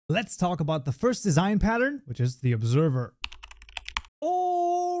let's talk about the first design pattern, which is the observer.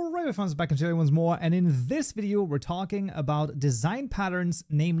 Alright, my friends, back in Chile once more, and in this video we're talking about design patterns,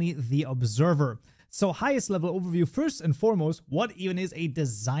 namely the observer. So highest level overview, first and foremost, what even is a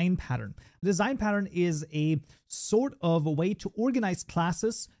design pattern? A design pattern is a sort of a way to organize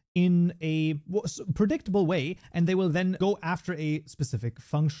classes in a predictable way, and they will then go after a specific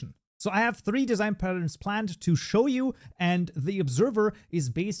function. So I have 3 design patterns planned to show you, and the observer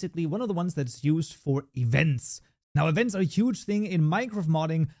is basically one of the ones that's used for events. Now, events are a huge thing in Minecraft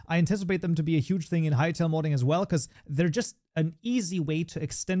modding. I anticipate them to be a huge thing in Hytale modding as well, because they're just an easy way to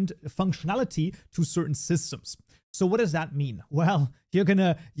extend functionality to certain systems. So what does that mean? Well, you're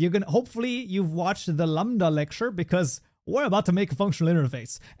gonna hopefully you've watched the Lambda lecture, because we're about to make a functional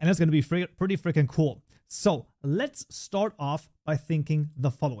interface, and it's gonna be pretty freaking cool. So let's start off by thinking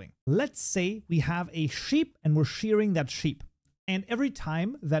the following. Let's say we have a sheep and we're shearing that sheep. And every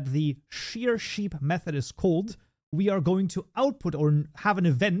time that the shear sheep method is called, we are going to output or have an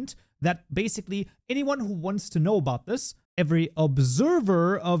event that basically anyone who wants to know about this, every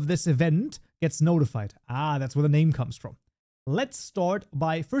observer of this event gets notified. Ah, that's where the name comes from. Let's start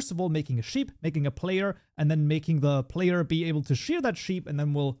by, first of all, making a sheep, making a player, and then making the player be able to shear that sheep, and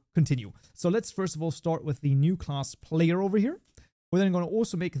then we'll continue. So let's first of all start with the new class player over here. We're then going to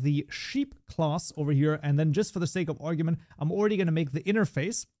also make the sheep class over here, and then just for the sake of argument, I'm already going to make the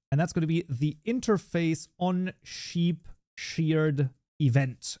interface, and that's going to be the interface on sheep sheared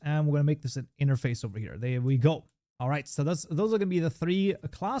event. And we're going to make this an interface over here. There we go. All right, so those are going to be the 3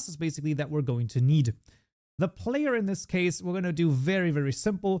 classes basically that we're going to need. The player in this case, we're going to do very, very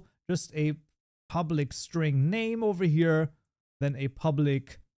simple. Just a public string name over here, then a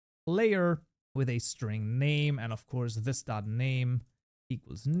public player with a string name, and of course this dot name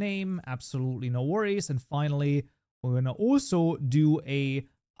equals name. Absolutely no worries. And finally, we're going to also do a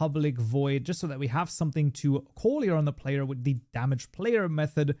public void just so that we have something to call here on the player with the damage player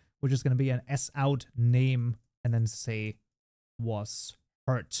method, which is going to be an sout name and then say was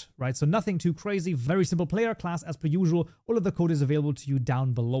hurt, right? So nothing too crazy, very simple player class as per usual. All of the code is available to you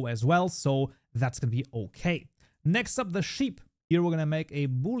down below as well, so that's going to be okay. Next up, the sheep. Here we're going to make a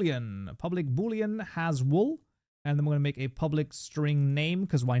boolean, a public boolean has wool, and then we're going to make a public string name,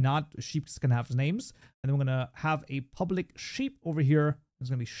 because why not? Sheeps can have names. And then we're going to have a public sheep over here. It's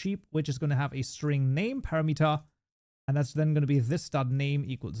going to be sheep, which is going to have a string name parameter, and that's then going to be this dot name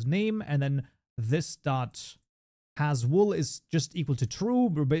equals name, and then this dot has wool is just equal to true.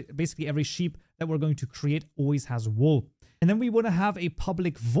 Basically every sheep that we're going to create always has wool. And then we want to have a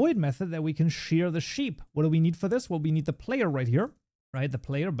public void method that we can shear the sheep. What do we need for this? Well, we need the player right here, right? The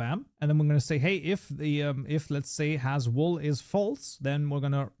player, bam. And then we're going to say, hey, if let's say has wool is false, then we're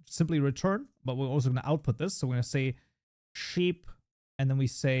going to simply return, but we're also going to output this. So we're going to say sheep, and then we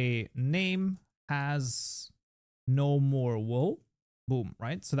say name has no more wool. Boom,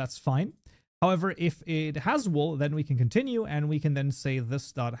 right? So that's fine. However, if it has wool, then we can continue, and we can then say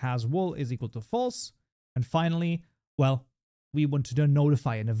this dot has wool is equal to false. And finally, well, we want to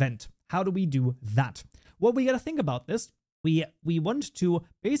notify an event. How do we do that? Well, we got to think about this. We want to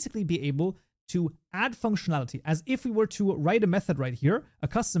basically be able to add functionality as if we were to write a method right here, a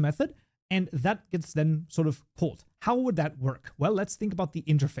custom method, and that gets then sort of called. How would that work? Well, let's think about the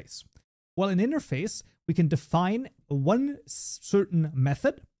interface. Well, in interface, we can define one certain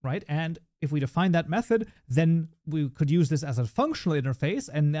method, right? And if we define that method, then we could use this as a functional interface,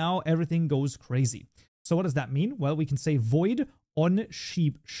 and now everything goes crazy. So what does that mean? Well, we can say void on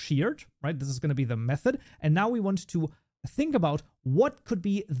sheep sheared, right? This is going to be the method. And now we want to think about what could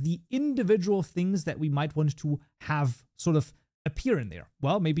be the individual things that we might want to have sort of appear in there.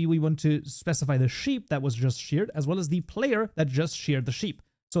 Well, maybe we want to specify the sheep that was just sheared, as well as the player that just sheared the sheep.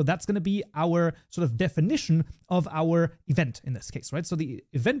 So that's going to be our sort of definition of our event in this case, right? So the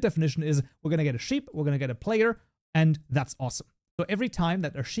event definition is we're going to get a sheep, we're going to get a player, and that's awesome. So every time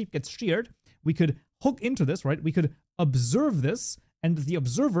that our sheep gets sheared, we could hook into this, right? We could observe this, and the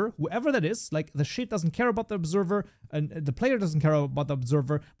observer, whoever that is, like the sheep doesn't care about the observer, and the player doesn't care about the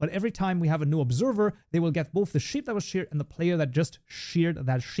observer, but every time we have a new observer, they will get both the sheep that was sheared and the player that just sheared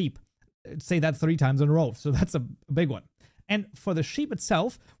that sheep. Say that 3 times in a row, so that's a big one. And for the sheep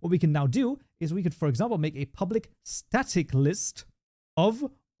itself, what we can now do is we could, for example, make a public static list of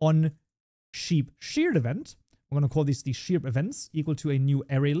on sheep sheared event. We're going to call these the sheared events equal to a new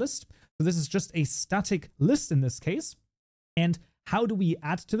array list. So this is just a static list in this case. And how do we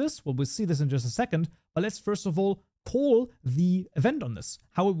add to this? Well, we'll see this in just a second, but let's first of all call the event on this.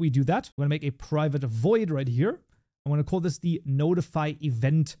 How would we do that? We're going to make a private void right here. I'm going to call this the notify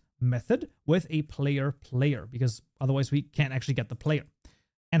event method with a player, because otherwise we can't actually get the player.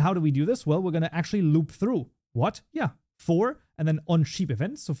 And how do we do this? Well, we're going to actually loop through what? Yeah, for and then on sheep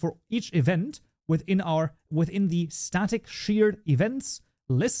events. So for each event within the static sheared events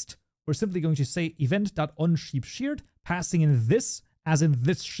list, we're simply going to say event.onSheepSheared, passing in this as in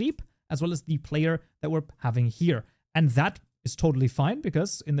this sheep, as well as the player that we're having here. And that is totally fine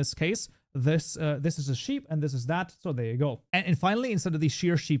because in this case, this is a sheep and this is that. So there you go. And finally, instead of the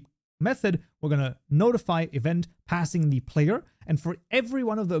shear sheep method, we're going to notify event passing the player. And for every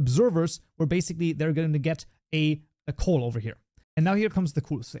one of the observers, they're going to get a call over here. And now here comes the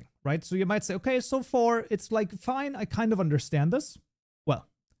coolest thing, right? So you might say, okay, so far it's like fine. I kind of understand this. Well,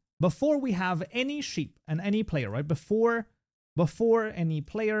 before we have any sheep and any player, right? Before any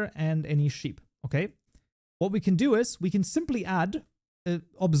player and any sheep, okay? What we can do is we can simply add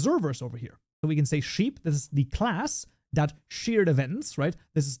observers over here. So we can say sheep, this is the class that sheared events, right?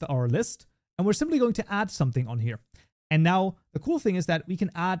 This is our list. And we're simply going to add something on here. And now the cool thing is that we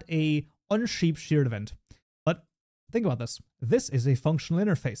can add a onSheep sheared event. But think about this. This is a functional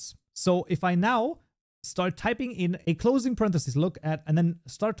interface. So if I now start typing in a closing parenthesis, and then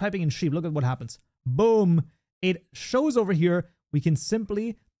start typing in sheep, look at what happens. Boom. It shows over here, we can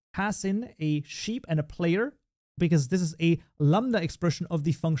simply pass in a sheep and a player because this is a lambda expression of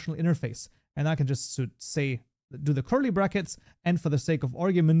the functional interface. And I can just say, do the curly brackets, and for the sake of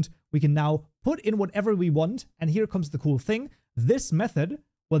argument, we can now put in whatever we want. And here comes the cool thing. This method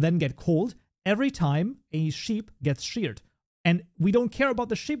will then get called every time a sheep gets sheared. And we don't care about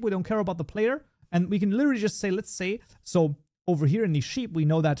the sheep, we don't care about the player. And we can literally just say, let's say, so over here in the sheep, we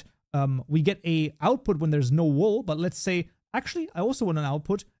know that we get a output when there's no wool, but let's say, actually, I also want an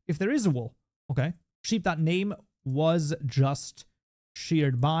output if there is a wool. Okay, sheep.name was just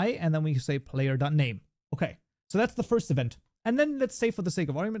sheared by, and then we say player.name. Okay, so that's the first event. And then let's say for the sake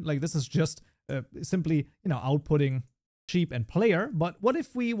of argument, like this is just simply, outputting sheep and player. But what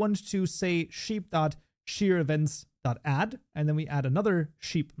if we want to say sheep.shearEvents.add, and then we add another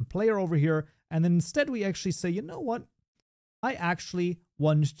sheep and player over here. And then instead we actually say, you know what? I actually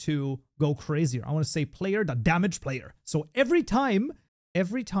want to go crazier. I want to say player.damagePlayer. So every time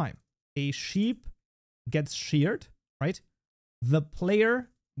a sheep gets sheared, right, the player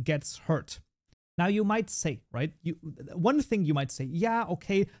gets hurt. Now you might say, right, one thing you might say, yeah,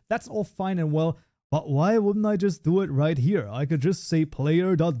 okay, that's all fine and well, but why wouldn't I just do it right here? I could just say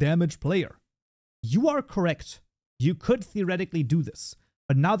player.damagePlayer. You are correct. You could theoretically do this,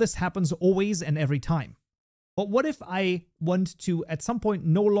 but now this happens always and every time. But what if I want to at some point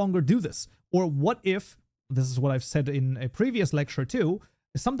no longer do this? Or what if, this is what I've said in a previous lecture too,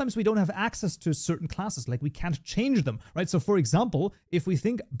 sometimes we don't have access to certain classes, like we can't change them, right? So for example, if we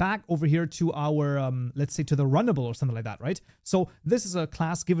think back over here to our, let's say to the runnable or something like that, right? So this is a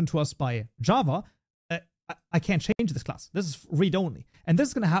class given to us by Java. I can't change this class. This is read-only. And this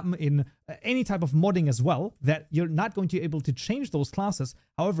is going to happen in any type of modding as well, that you're not going to be able to change those classes.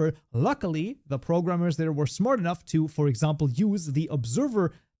 However, luckily, the programmers there were smart enough to, for example, use the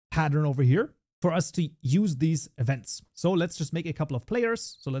observer pattern over here for us to use these events. So let's just make a couple of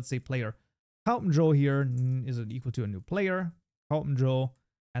players. So let's say player Kaupenjoe here is it equal to a new player, Kaupenjoe.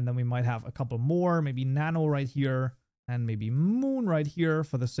 And then we might have a couple more, maybe Nano right here, and maybe Moon right here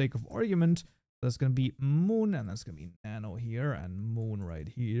for the sake of argument. That's going to be Moon, and that's going to be Nano here, and Moon right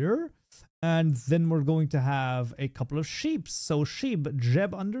here. And then we're going to have a couple of sheep. So sheep,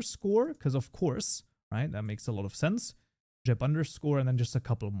 Jeb underscore, because of course, right? That makes a lot of sense. Jeb underscore, and then just a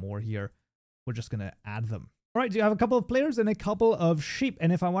couple more here. We're just going to add them. All right, you have a couple of players and a couple of sheep.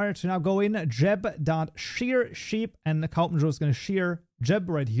 And if I wanted to now go in, Jeb.shear sheep, and the Kaupenjoe is going to shear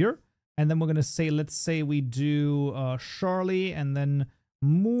Jeb right here. And then we're going to say, let's say we do Charlie, and then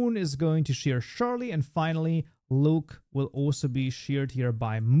Moon is going to shear Charlie, and finally Luke will also be sheared here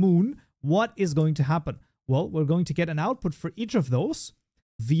by Moon. What is going to happen? Well, we're going to get an output for each of those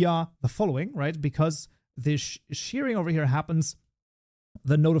via the following, right? Because this shearing over here happens,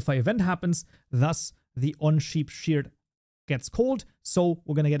 the notify event happens, thus the onSheep sheared gets called. So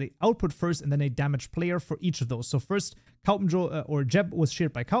we're going to get an output first and then a damage player for each of those. So first Kaupenjoe or Jeb was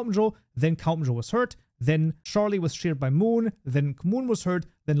sheared by Kaupenjoe, then Kaupenjoe was hurt. Then Charlie was sheared by Moon, then Moon was hurt,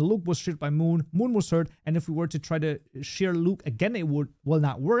 then Luke was sheared by Moon, Moon was hurt, and if we were to try to shear Luke again, it will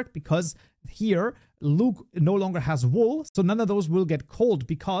not work because here Luke no longer has wool, so none of those will get called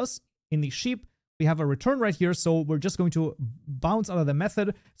because in the sheep, we have a return right here, so we're just going to bounce out of the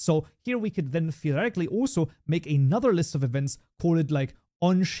method. So here we could then theoretically also make another list of events, call it like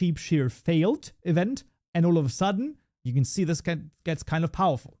onSheep shear failed event, and all of a sudden, you can see this gets kind of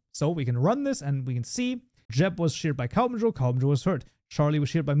powerful. So we can run this and we can see Jeb was sheared by Kaupenjoe, Kaupenjoe was hurt. Charlie was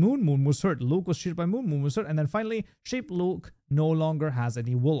sheared by Moon, Moon was hurt. Luke was sheared by Moon, Moon was hurt. And then finally, sheep Luke no longer has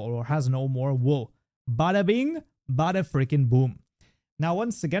any wool or has no more wool. Bada bing, bada freaking boom. Now,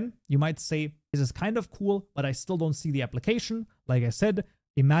 once again, you might say, this is kind of cool, but I still don't see the application. Like I said,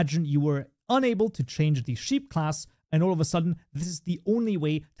 imagine you were unable to change the sheep class, and all of a sudden, this is the only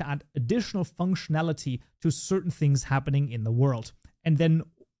way to add additional functionality to certain things happening in the world. And then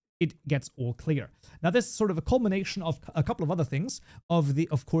it gets all clear. Now, this is sort of a culmination of a couple of other things,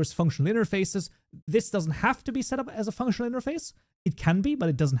 of course, functional interfaces. This doesn't have to be set up as a functional interface. It can be, but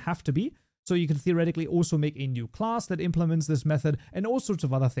it doesn't have to be. So you can theoretically also make a new class that implements this method, and all sorts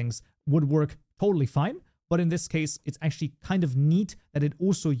of other things would work totally fine. But in this case, it's actually kind of neat that it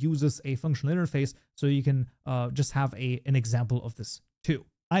also uses a functional interface, so you can just have an example of this too.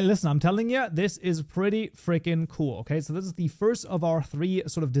 Listen, I'm telling you, this is pretty freaking cool, okay? So this is the first of our 3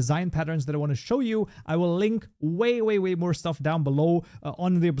 sort of design patterns that I want to show you. I will link way more stuff down below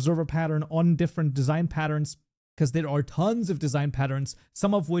on the observer pattern, on different design patterns, because there are tons of design patterns,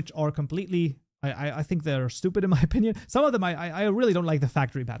 some of which are completely, I think they're stupid in my opinion. Some of them I really don't like the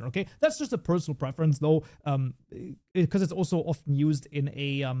factory pattern, okay? That's just a personal preference though, because it's also often used in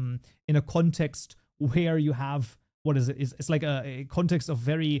a context where you have, what is it? It's like a context of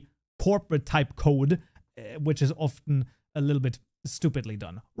very corporate type code, which is often a little bit stupidly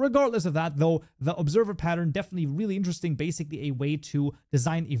done. Regardless of that though, the observer pattern, definitely really interesting, basically a way to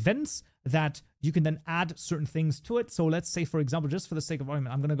design events that you can then add certain things to it. So let's say, for example, just for the sake of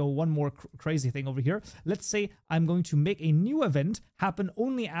argument, I'm going to go one more crazy thing over here. Let's say I'm going to make a new event happen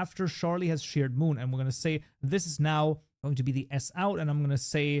only after Charlie has shared Moon. And we're going to say this is now going to be the S out. And I'm going to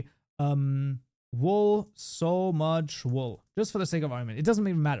say, wool, so much wool, just for the sake of argument. It doesn't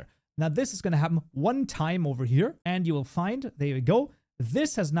even matter. Now this is going to happen one time over here, and you will find, there you go,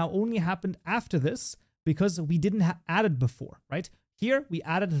 this has now only happened after this because we didn't add it before, right? Here we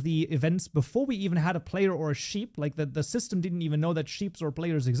added the events before we even had a player or a sheep, like the system didn't even know that sheeps or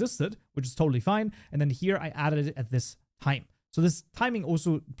players existed, which is totally fine. And then here I added it at this time. So this timing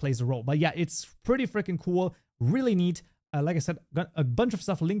also plays a role. But yeah, it's pretty freaking cool, really neat. Like I said, got a bunch of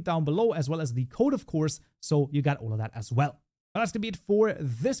stuff linked down below, as well as the code, of course, so you got all of that as well. But that's gonna be it for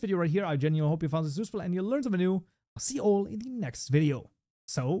this video right here. I genuinely hope you found this useful and you learned something new. I'll see you all in the next video.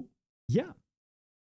 So, yeah.